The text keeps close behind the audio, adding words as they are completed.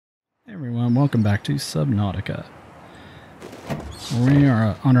and welcome back to Subnautica. We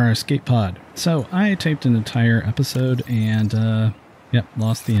are on our escape pod. So I taped an entire episode and yep,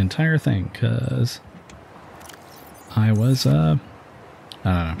 lost the entire thing because I was I don't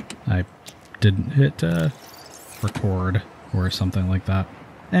know, I didn't hit record or something like that.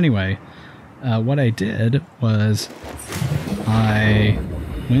 Anyway, what I did was I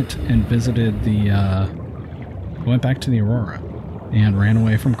went and visited went back to the Aurora and ran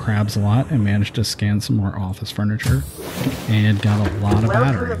away from crabs a lot and managed to scan some more office furniture and got a lot of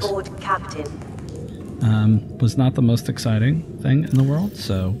batteries. Welcome aboard, Captain. Was not the most exciting thing in the world,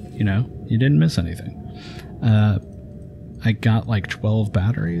 so, you know, you didn't miss anything. I got like 12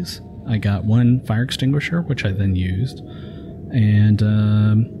 batteries. I got one fire extinguisher, which I then used, and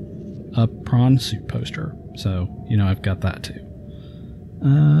a prawn suit poster. So, you know, I've got that too.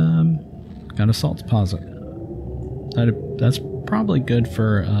 Got a salt deposit. That's probably good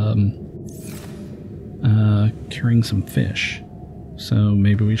for curing some fish. So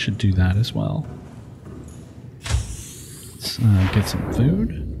maybe we should do that as well. Let's get some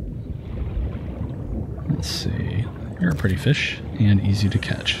food. Let's see. You're a pretty fish and easy to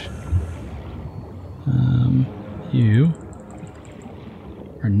catch. You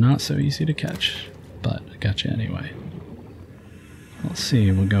are not so easy to catch, but I got you anyway. Let's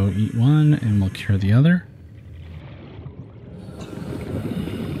see. We'll go eat one and we'll cure the other.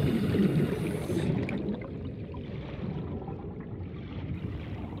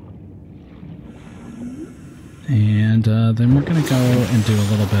 And then we're going to go and do a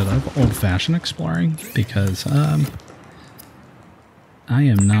little bit of old-fashioned exploring because I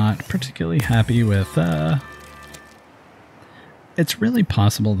am not particularly happy with... It's really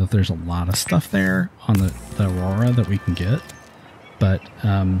possible that there's a lot of stuff there on the Aurora that we can get, but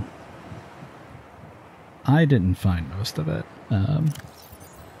I didn't find most of it.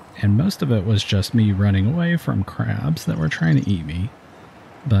 And most of it was just me running away from crabs that were trying to eat me.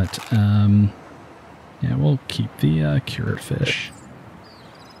 But... yeah, we'll keep the cured fish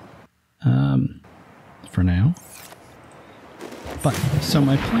for now. But, so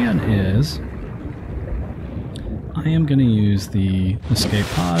my plan is I am going to use the escape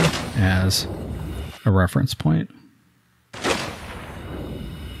pod as a reference point.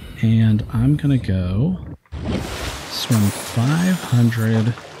 And I'm going to go swim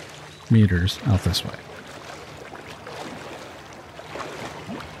 500 meters out this way.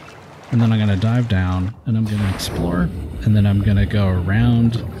 And then I'm going to dive down, and I'm going to explore, and then I'm going to go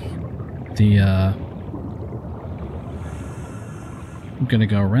around the, I'm going to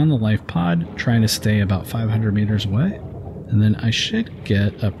go around the life pod, trying to stay about 500 meters away, and then I should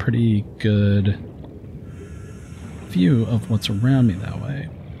get a pretty good view of what's around me that way,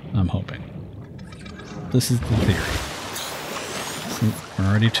 I'm hoping. This is the theory. So we're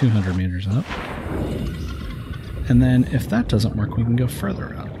already 200 meters up. And then if that doesn't work, we can go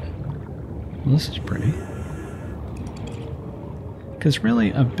further up. Well, this is pretty. Because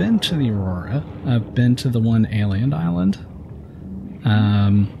really, I've been to the Aurora. I've been to the one alien island.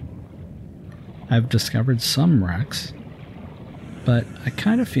 I've discovered some wrecks. But I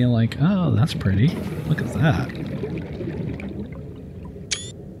kind of feel like, oh, that's pretty. Look at that.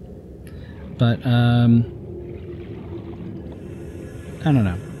 But, I don't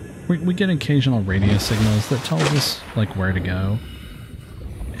know. We get occasional radio signals that tell us, like, where to go.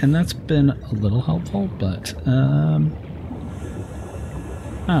 And that's been a little helpful, but, I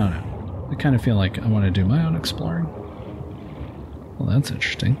don't know. I kind of feel like I want to do my own exploring. Well, that's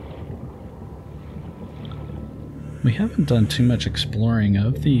interesting. We haven't done too much exploring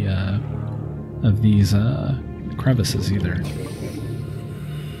of the, of these, crevices either.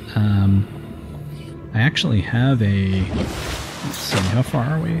 I actually have a... Let's see, how far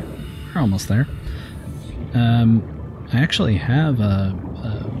are we? We're almost there. I actually have a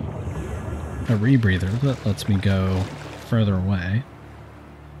rebreather that lets me go further away,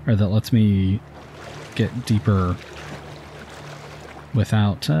 or that lets me get deeper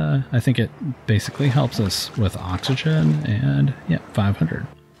without, I think it basically helps us with oxygen, and yeah, 500.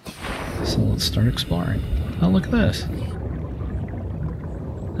 So let's start exploring. Oh, look at this.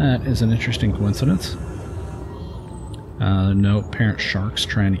 That is an interesting coincidence. No apparent sharks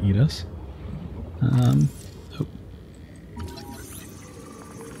trying to eat us. Oh.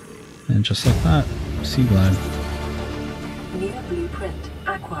 And just like that, sea glide. New blueprint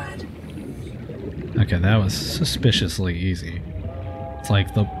acquired. Okay, that was suspiciously easy. It's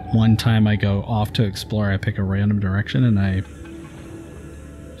like the one time I go off to explore, I pick a random direction and I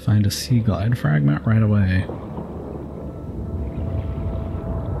find a sea glide fragment right away.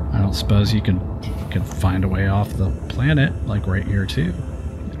 I don't suppose you can find a way off the planet, like right here too.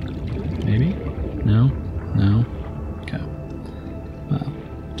 Maybe? No? No? Okay. Well,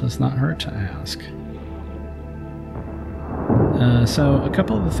 does not hurt to ask. So a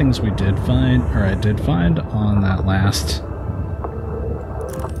couple of the things we did find, or I did find on that last...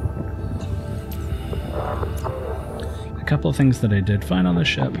 A couple of things that I did find on the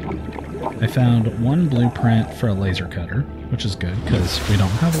ship. I found one blueprint for a laser cutter, which is good because we don't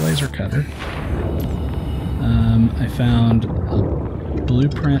have a laser cutter. I found a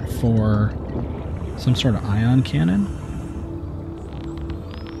blueprint for some sort of ion cannon,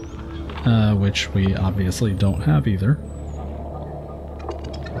 which we obviously don't have either.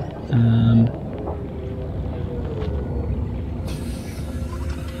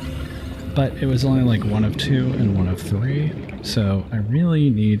 But it was only like 1 of 2 and 1 of 3, so I really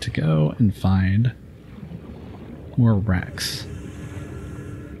need to go and find more wrecks.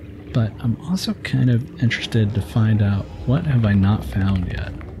 But I'm also kind of interested to find out what have I not found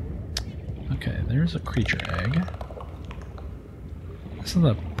yet. Okay, there's a creature egg. This is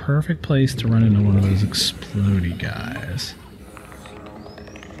the perfect place to run into one of those explodey guys.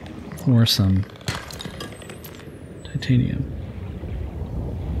 Or some titanium.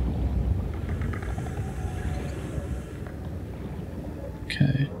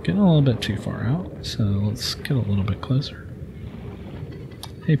 Okay, getting a little bit too far out, so let's get a little bit closer.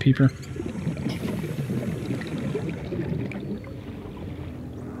 Hey, peeper.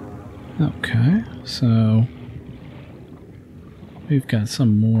 Okay, so we've got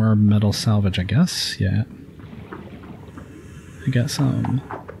some more metal salvage, I guess. Yeah. I got some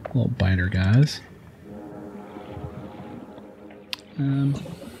little biter guys. Well,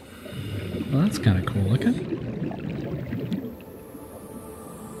 that's kind of cool looking.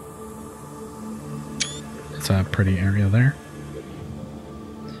 It's a pretty area there.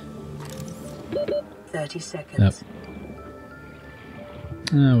 30 seconds.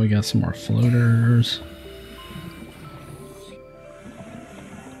 Yep. We got some more floaters.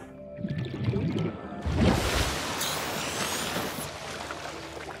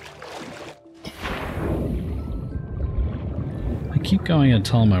 I keep going and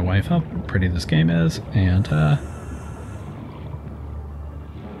telling my wife how pretty this game is, and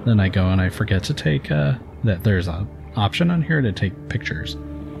then I go and I forget to take that there's an option on here to take pictures.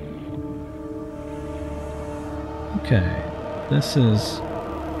 Okay, this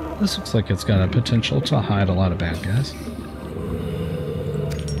looks like it's got a potential to hide a lot of bad guys.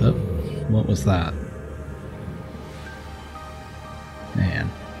 Oh, what was that? Man.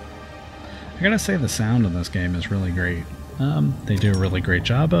 I gotta say the sound in this game is really great. They do a really great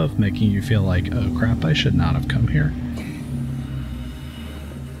job of making you feel like, oh crap, I should not have come here.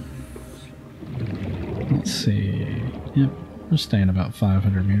 Let's see. Yep, we're staying about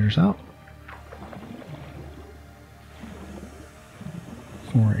 500 meters out.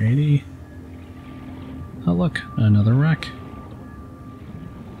 480. Oh look, another wreck.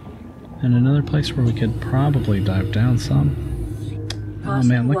 And another place where we could probably dive down some. Oh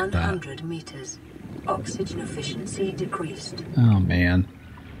man, look at that. 100 meters. Oxygen efficiency decreased. Oh man.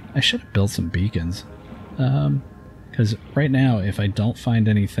 I should have built some beacons. Because right now, if I don't find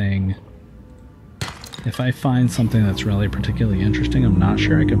anything... If I find something that's really particularly interesting, I'm not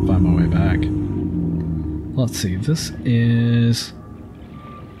sure I can find my way back. Let's see, this is...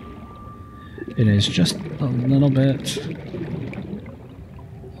 It is just a little bit...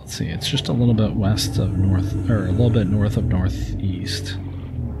 Let's see, it's just a little bit west of north... Or a little bit north of northeast.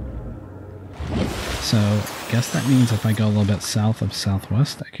 So, I guess that means if I go a little bit south of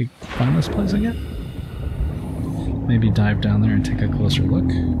southwest, I could find this place again. Maybe dive down there and take a closer look.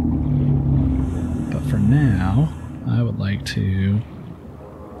 But for now, I would like to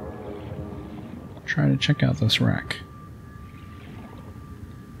try to check out this wreck.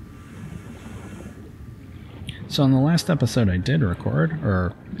 So in the last episode I did record,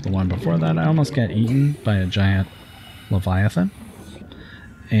 or the one before that, I almost got eaten by a giant leviathan.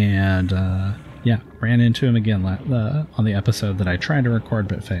 And yeah, ran into him again on the episode that I tried to record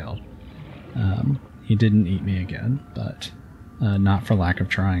but failed. He didn't eat me again, but not for lack of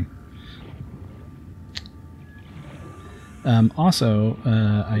trying. Also,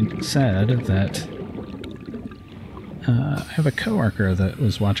 I said that I have a coworker that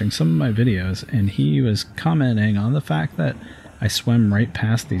was watching some of my videos, and he was commenting on the fact that I swim right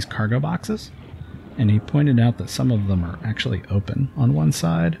past these cargo boxes, and he pointed out that some of them are actually open on one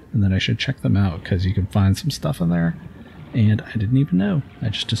side, and that I should check them out because you can find some stuff in there, and I didn't even know. I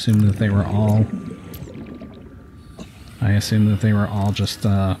just assumed that they were all... just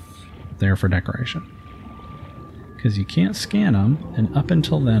there for decoration. Because you can't scan them, and up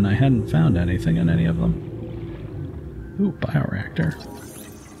until then I hadn't found anything in any of them. Ooh, bioreactor.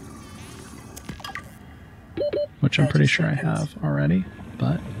 which I'm pretty sure I have already,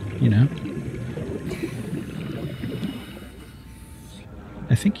 but, you know.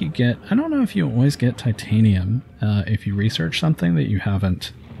 I think you get, I don't know if you always get titanium if you research something that you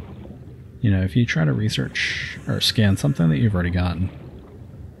haven't, you know, if you try to research or scan something that you've already gotten.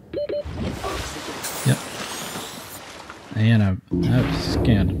 Yep. And I've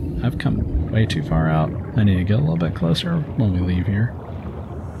scanned, I've come way too far out. I need to get a little bit closer when we leave here.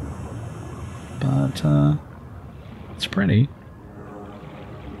 But, it's pretty.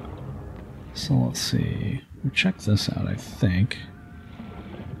 So let's see. We checked this out, I think.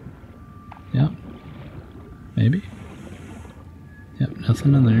 Yep. Maybe. Yep,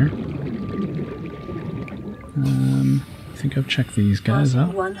 nothing in there. I think I've checked these guys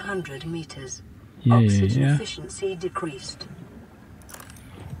out. 100 meters. Yeah. Efficiency decreased.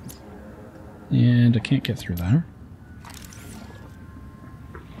 And I can't get through there.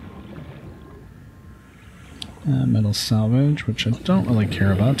 Metal salvage, which I don't really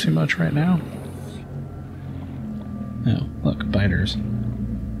care about too much right now. Oh, look, biters.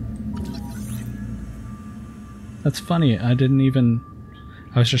 That's funny, I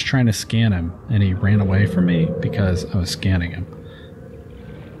was just trying to scan him, and he ran away from me because I was scanning him.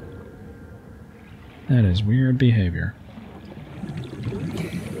 That is weird behavior.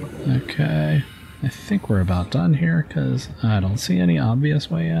 Okay, I think we're about done here, because I don't see any obvious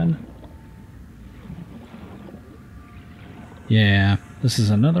way in. Yeah, this is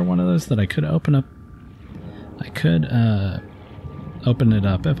another one of those that I could open up. I could open it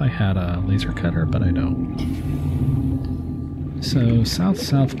up if I had a laser cutter, but I don't. So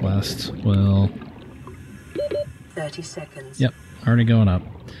south-southwest will... 30 seconds. Yep, already going up.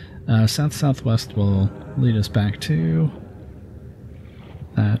 South-southwest will lead us back to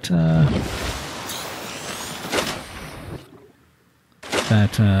that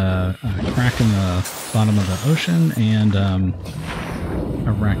crack in the bottom of the ocean and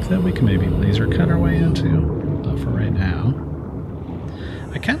a wreck that we can maybe laser cut our way into. But for right now,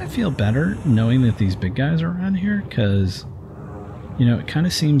 I kind of feel better knowing that these big guys are around here, because, you know, it kind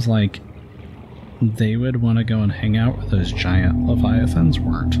of seems like they would want to go and hang out where those giant leviathans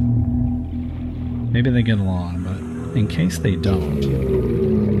weren't. Maybe they get along, but in case they don't,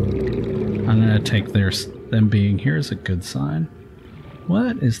 I'm going to take them being here as a good sign.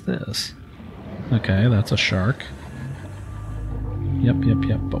 What is this? Okay, that's a shark. Yep.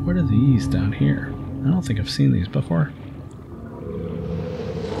 But what are these down here? I don't think I've seen these before.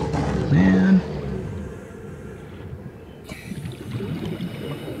 Man.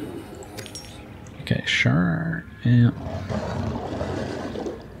 Okay, shark. Yeah.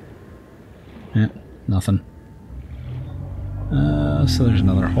 Yeah, nothing. So there's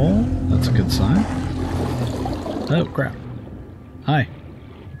another hole. That's a good sign. Oh, crap. Hi.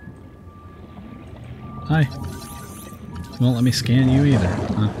 Hi. Won't let me scan you either.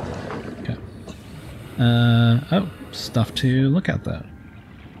 Huh. Okay. Oh, stuff to look at though.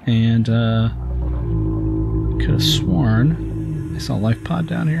 And, could have sworn I saw a life pod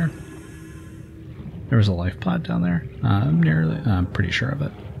down here. There was a life pod down there. I'm pretty sure of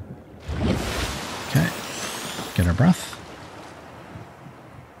it. Okay. Get our breath.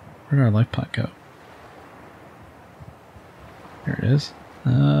 Where did our life pod go? There it is.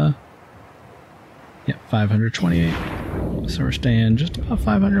 Yep, 528. So we're staying just about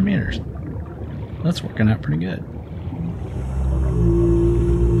 500 meters. That's working out pretty good.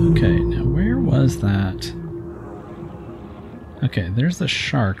 Okay, now where was that? Okay, there's the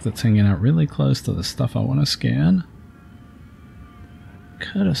shark that's hanging out really close to the stuff I want to scan.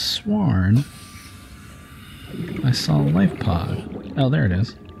 Could have sworn I saw a life pod. Oh, there it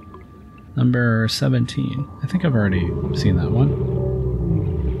is. Number 17. I think I've already seen that one.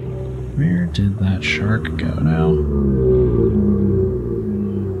 Where did that shark go now?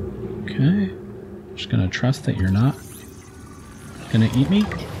 Okay. Just gonna trust that you're not gonna eat me?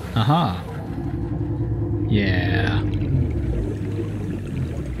 Aha! Yeah.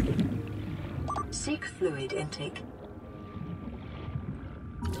 Seek fluid intake.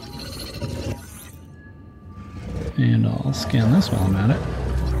 And I'll scan this while I'm at it.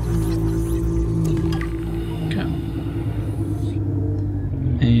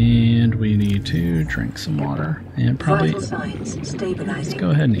 And we need to drink some water. And probably let's go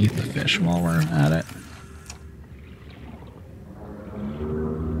ahead and eat the fish while we're at it.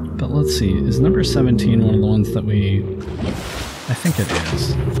 But let's see, is number 17 one of the ones that we... I think it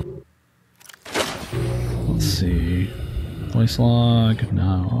is. Let's see. Voice log,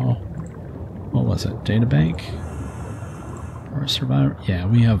 no. What was it? Databank? Or survivor? Yeah,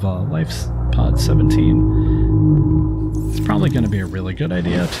 we have life pod 17. It's probably going to be a really good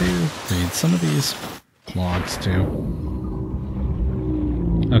idea to read some of these logs too.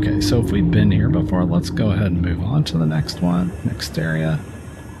 Okay, so if we've been here before, let's go ahead and move on to the next one, next area.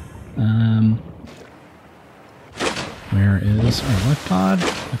 Where is our life pod?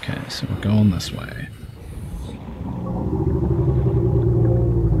 Okay, so we're going this way.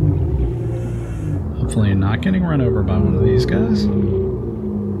 Hopefully not getting run over by one of these guys.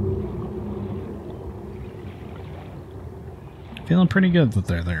 Feeling pretty good that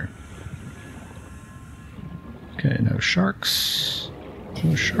they're there. Okay, no sharks.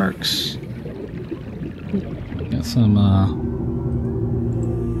 No sharks. Got some, oh,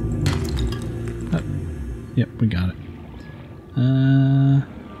 yep, we got it.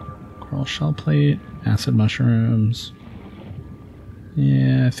 Coral shell plate, acid mushrooms.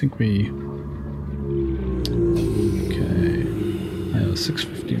 Yeah, I think we... Okay. Oh,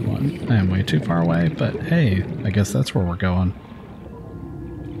 651. I am way too far away, but hey, I guess that's where we're going.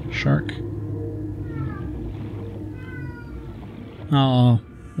 Shark. Oh,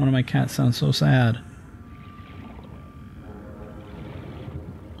 one of my cats sounds so sad.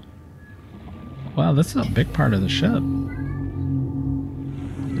 Wow, that's a big part of the ship.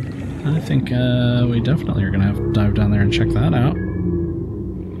 I think we definitely are going to have to dive down there and check that out.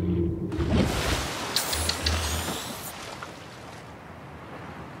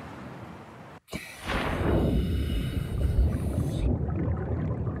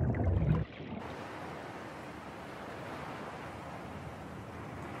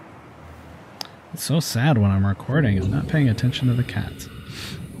 It's so sad when I'm recording and not paying attention to the cats.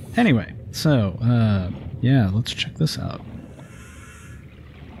 Anyway, so, yeah, let's check this out.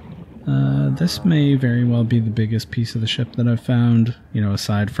 This may very well be the biggest piece of the ship that I've found, you know,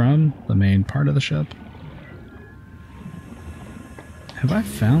 aside from the main part of the ship. Have I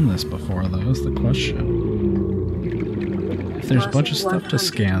found this before, though, is the question. If there's a bunch of stuff to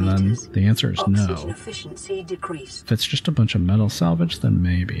scan, then the answer is no. If it's just a bunch of metal salvage, then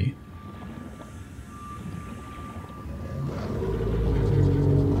maybe.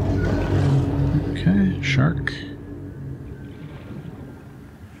 Okay, shark.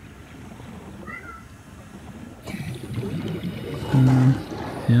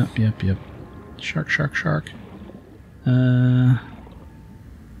 Yep. Shark. Oh,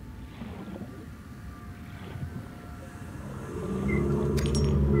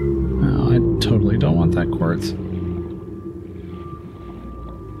 I totally don't want that quartz.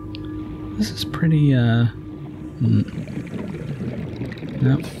 This is pretty, Nope.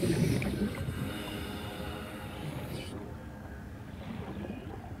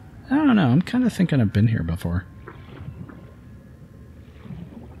 I don't know, I'm kind of thinking I've been here before.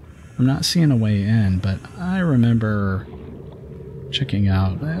 I'm not seeing a way in, but I remember checking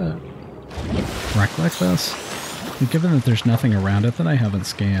out a wreck like this. And given that there's nothing around it that I haven't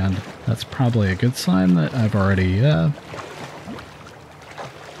scanned, that's probably a good sign that I've already, that's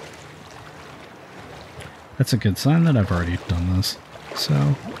a good sign that I've already done this.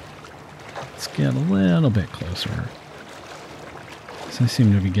 So, let's get a little bit closer. So I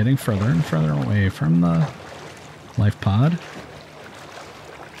seem to be getting further and further away from the life pod.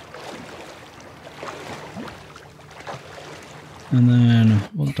 And then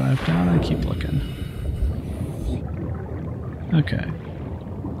we'll dive down and keep looking. Okay.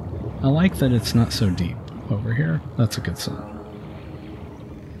 I like that it's not so deep over here. That's a good sign.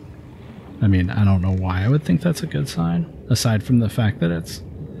 I mean, I don't know why I would think that's a good sign, aside from the fact that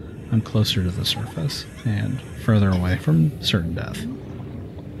I'm closer to the surface and further away from certain death.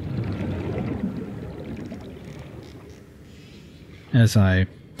 As I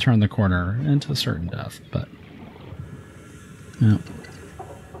turn the corner into certain death, but no.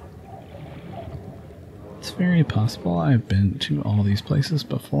 It's very possible I've been to all these places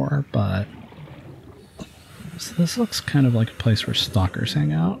before, but so this looks kind of like a place where stalkers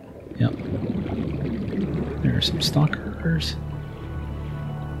hang out. Yep. There are some stalkers.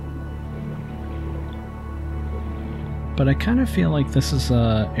 But I kind of feel like this is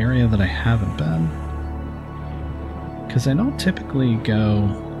an area that I haven't been. Because I don't typically go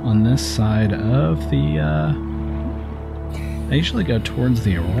on this side of the, I usually go towards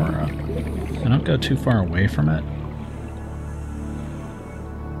the Aurora. I don't go too far away from it.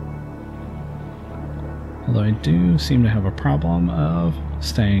 Although I do seem to have a problem of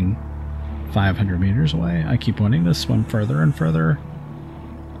staying 500 meters away. I keep wanting to swim further and further.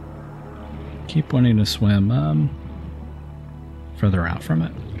 Keep wanting to swim further out from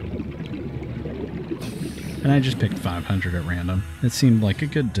it. And I just picked 500 at random. It seemed like a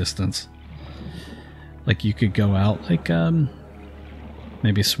good distance. Like you could go out like,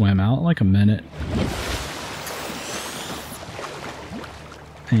 maybe swim out like a minute.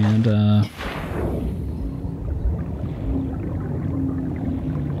 And,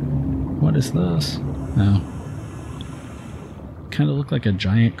 What is this? Oh. Kind of looked like a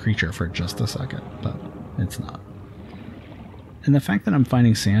giant creature for just a second, but it's not. And the fact that I'm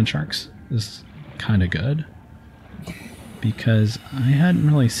finding sand sharks is kind of good, because I hadn't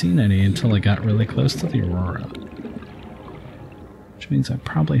really seen any until I got really close to the aurora. Which means I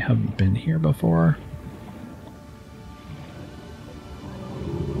probably haven't been here before.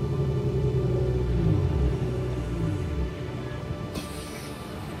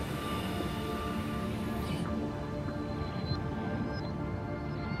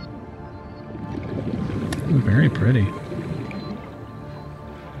 Very pretty.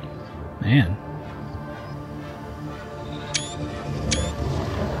 Man.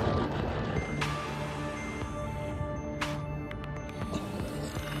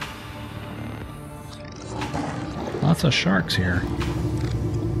 Lots of sharks here.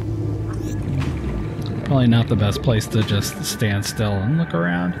 Probably not the best place to just stand still and look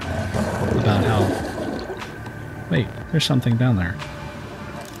around. About how... Wait, there's something down there.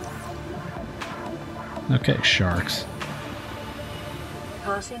 Okay, sharks.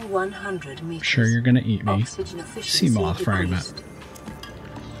 Passing 100 meters. Sure you're gonna eat me. Sea moth fragment.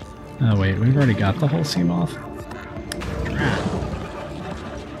 Oh wait, we've already got the whole sea moth?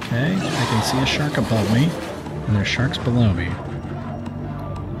 Okay, I can see a shark above me, and there's sharks below me.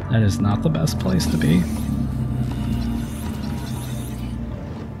 That is not the best place to be.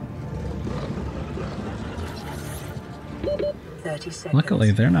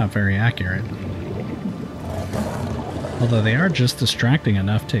 Luckily, they're not very accurate. Although they are just distracting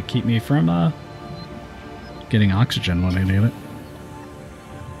enough to keep me from getting oxygen when I need it.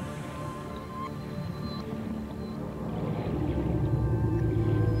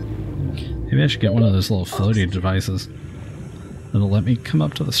 Maybe I should get one of those little floaty devices that'll let me come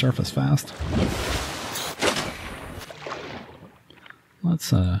up to the surface fast.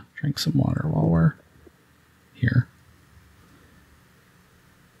 Let's drink some water while we're here.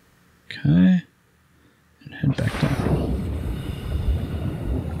 Okay. And head back down.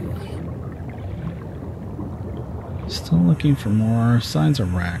 Still looking for more signs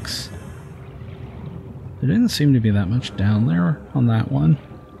of wrecks. There didn't seem to be that much down there on that one.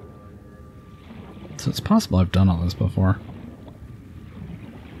 So it's possible I've done all this before.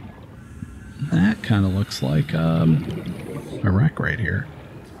 That kind of looks like a wreck right here.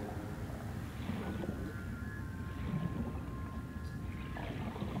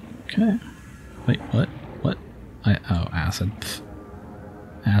 Okay. Wait, what? What? Oh, acid. Pfft.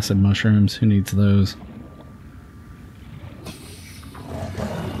 Acid mushrooms. Who needs those?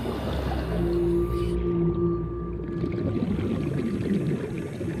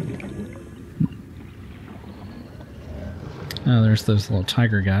 Oh, there's those little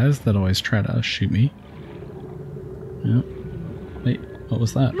tiger guys that always try to shoot me. Nope. Wait, what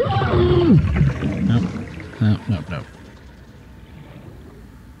was that? Nope. Nope, nope, nope.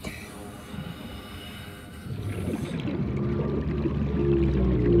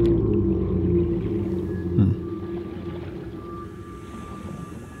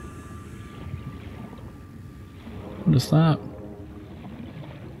 What is that?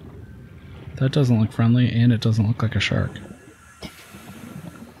 That doesn't look friendly, and it doesn't look like a shark.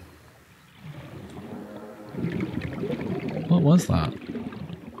 What was that?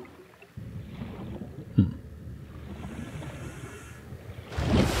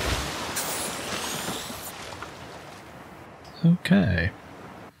 Okay.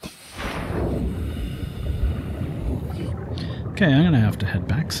 Okay, I'm gonna have to head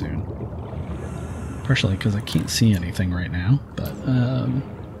back soon. Partially because I can't see anything right now, but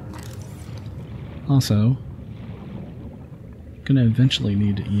also gonna eventually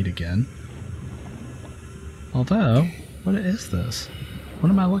need to eat again. Although, what is this? What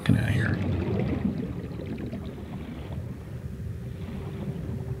am I looking at here?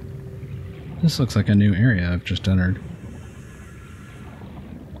 This looks like a new area I've just entered.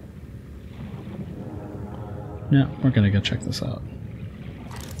 No, we're gonna go check this out.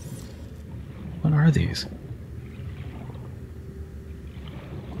 What are these?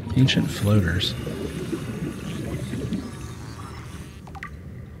 Ancient floaters.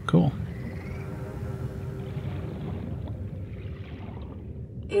 Cool.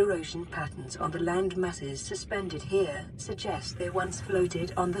 Erosion patterns on the land masses suspended here suggest they once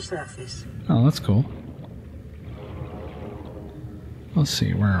floated on the surface. Oh, that's cool. Let's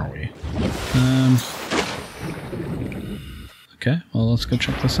see, where are we? Okay, well, let's go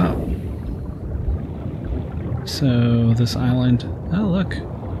check this out. So, this island... Oh, look.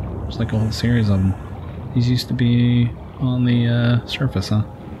 There's like a whole series of them. These used to be on the surface, huh?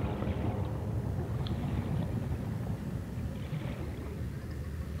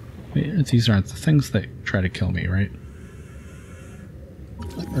 Wait, These aren't the things that try to kill me, right?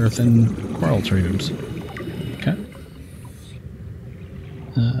 Earthen coral tubes. Okay.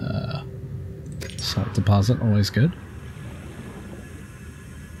 Salt deposit, always good.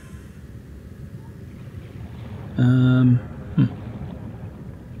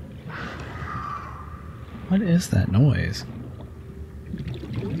 What is that noise?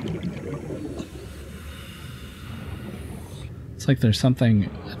 It's like there's something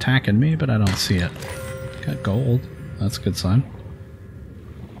attacking me, but I don't see it. Got gold. That's a good sign.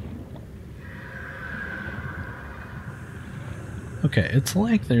 Okay, it's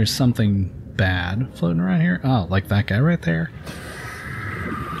like there's something bad floating around here. Oh, like that guy right there.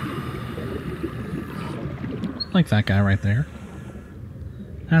 Like that guy right there.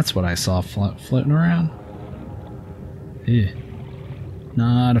 That's what I saw floating around. Ew.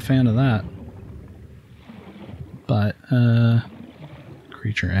 Not a fan of that. But,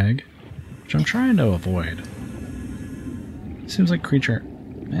 creature egg, which I'm trying to avoid. Seems like creature...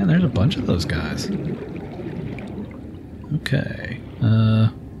 Man, there's a bunch of those guys. Okay,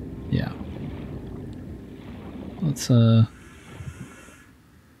 yeah. Let's,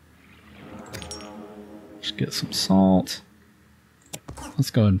 just get some salt. Let's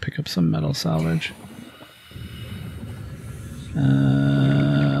go ahead and pick up some metal salvage.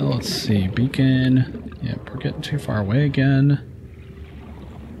 Let's see, beacon. Yep, we're getting too far away again.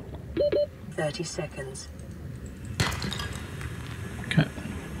 30 seconds. Okay.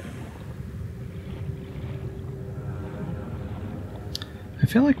 I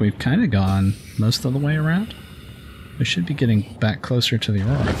feel like we've kind of gone most of the way around. We should be getting back closer to the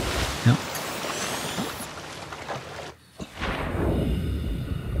aurora. Yep.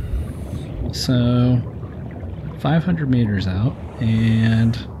 So, 500 meters out,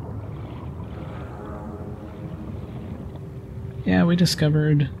 and yeah, we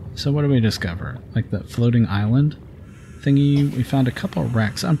discovered... So what did we discover? Like that floating island thingy? We found a couple of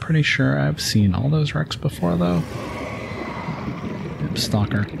wrecks. I'm pretty sure I've seen all those wrecks before, though. Yep,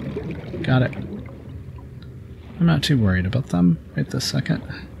 stalker. Got it. I'm not too worried about them right this second.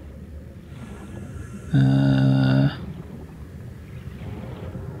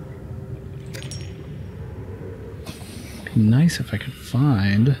 Be nice if I could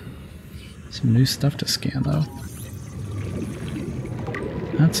find some new stuff to scan, though.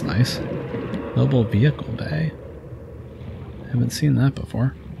 That's nice. Mobile vehicle bay. Haven't seen that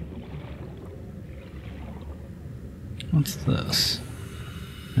before. What's this?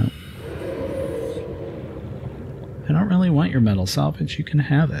 Nope. I don't really want your metal salvage. You can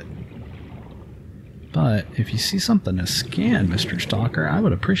have it. But if you see something to scan, Mr. Stalker, I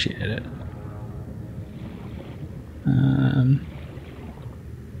would appreciate it.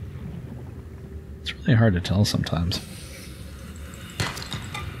 It's really hard to tell sometimes.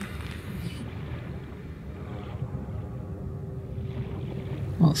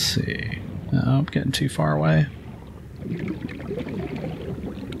 Let's see. I'm getting too far away.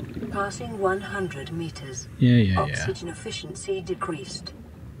 Passing 100 meters. Yeah. Oxygen efficiency decreased.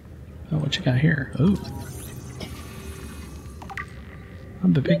 Oh, what you got here? Oh.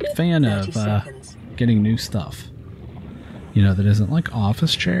 I'm a big fan of getting new stuff. You know, that isn't like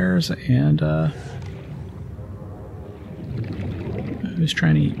office chairs and, who's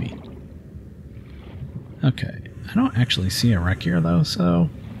trying to eat me? Okay. I don't actually see a wreck here, though, so...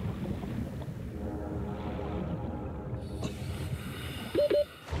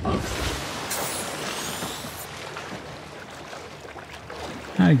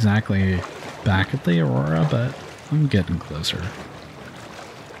 Not exactly back at the aurora, but I'm getting closer.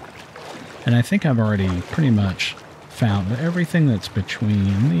 And I think I've already pretty much found everything that's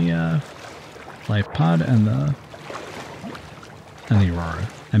between the life pod and the aurora.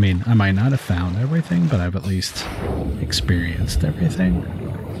 I mean, I might not have found everything, but I've at least experienced everything.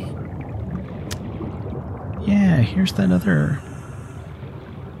 Yeah, here's that other...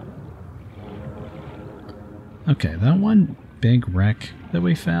 Okay, that one big wreck that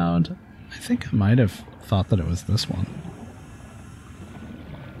we found, I think I might have thought that it was this one.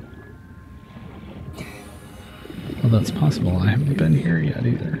 Well, that's possible. I haven't been here yet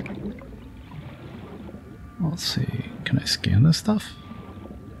either. Let's see. Can I scan this stuff?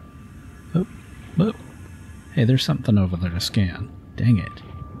 Oh, oh. Hey, there's something over there to scan. Dang it.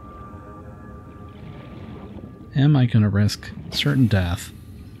 Am I going to risk certain death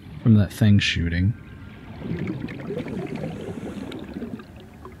from that thing shooting?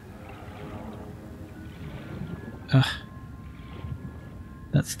 Ugh.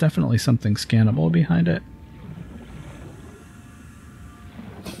 That's definitely something scannable behind it.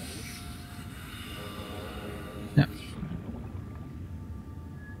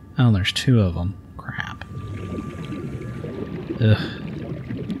 Oh, there's two of them. Crap. Ugh.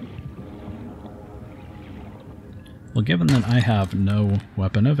 Well, given that I have no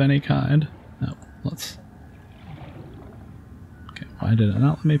weapon of any kind... No, let's... Okay, why did it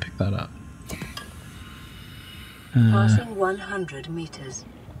not let me pick that up? Passing 100 meters.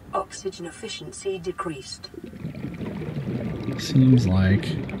 Oxygen efficiency decreased. Seems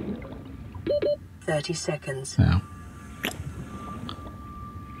like... 30 seconds. No.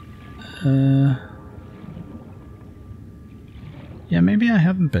 Yeah, maybe I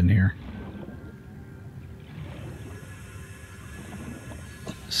haven't been here.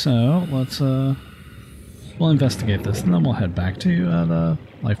 So, let's, we'll investigate this, and then we'll head back to, the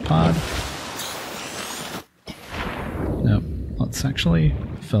life pod. Nope. Let's actually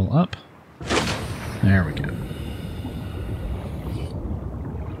fill up. There we go.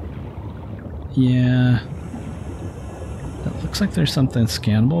 Yeah. It looks like there's something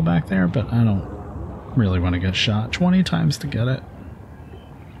scannable back there, but I don't really want to get shot 20 times to get it.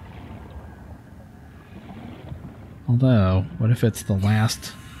 Although, what if it's the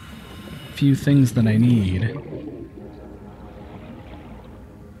last few things that I need?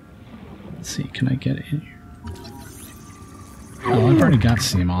 Let's see, can I get in here? Oh, I've already got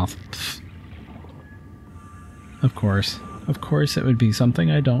Seamoth. Pfft. Of course. Of course it would be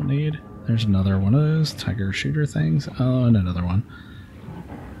something I don't need. There's another one of those tiger shooter things. Oh, and another one.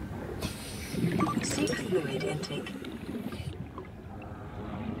 Seek fluid intake.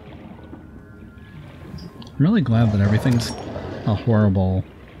 I'm really glad that everything's a horrible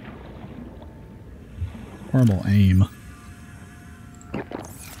aim.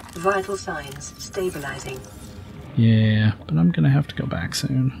 Vital signs stabilizing. Yeah, but I'm gonna have to go back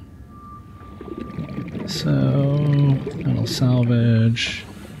soon. So, that'll salvage.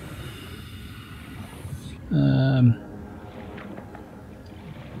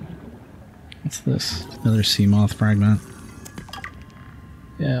 What's this? Another Seamoth fragment.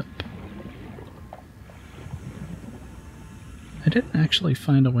 Yep. I didn't actually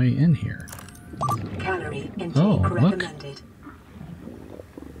find a way in here. Calorie intake look. recommended.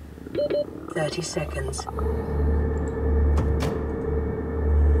 30 seconds.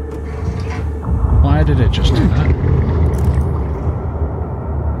 Why did it just do that?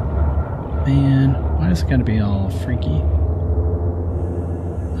 Man, why does it gotta be all freaky?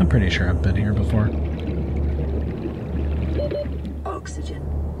 I'm pretty sure I've been here before. Oxygen.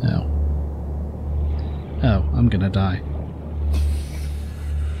 Oh. Oh, I'm gonna die.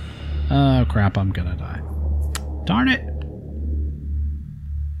 Oh crap, I'm gonna die. Darn it!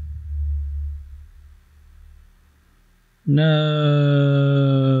 No.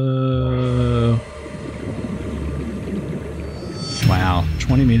 Wow,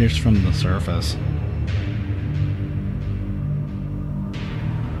 20 meters from the surface.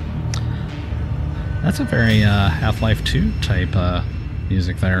 That's a very Half-Life 2 type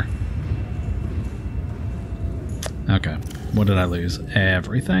music there. Okay, what did I lose?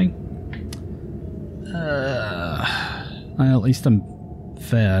 Everything? Well, at least I'm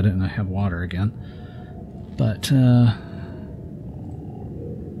fed and I have water again. But,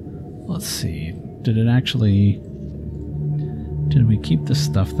 let's see. Did we keep the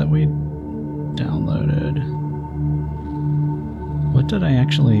stuff that we downloaded? What did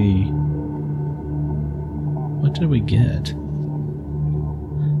we get?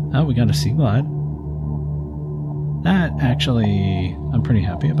 Oh, we got a sea glide. That actually, I'm pretty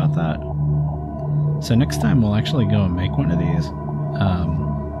happy about that. So next time we'll actually go and make one of these.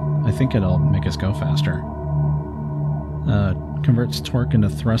 I think it'll make us go faster. Converts torque into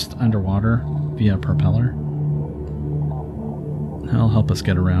thrust underwater via propeller. That'll help us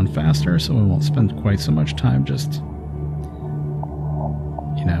get around faster, so we won't spend quite so much time just,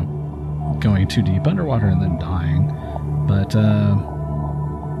 you know, going too deep underwater and then dying. But,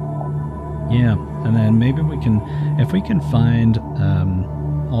 yeah, and then maybe we can, if we can find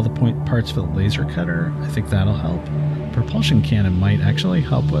all the parts for the laser cutter, I think that'll help. Propulsion cannon might actually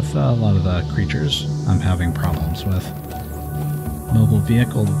help with a lot of the creatures I'm having problems with. Mobile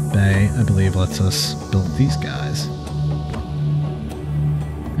vehicle bay, I believe, lets us build these guys.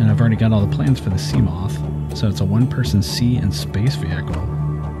 And I've already got all the plans for the Seamoth, so it's a one-person sea and space vehicle.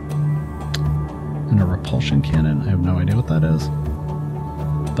 And a repulsion cannon, I have no idea what that is.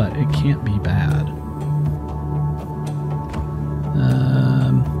 But it can't be bad.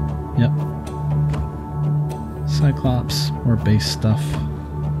 Yep. Cyclops, more base stuff.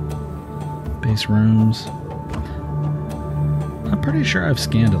 Base rooms. I'm pretty sure I've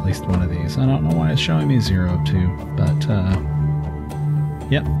scanned at least one of these. I don't know why it's showing me 0 of 2, but,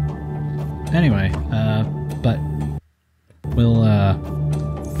 yep. Anyway, but we'll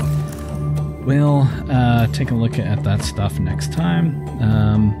we'll take a look at that stuff next time.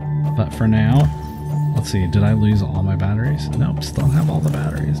 But for now, let's see, did I lose all my batteries? Nope, still have all the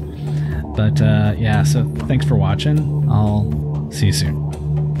batteries. But yeah, so thanks for watching. I'll see you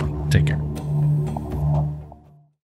soon. Take care.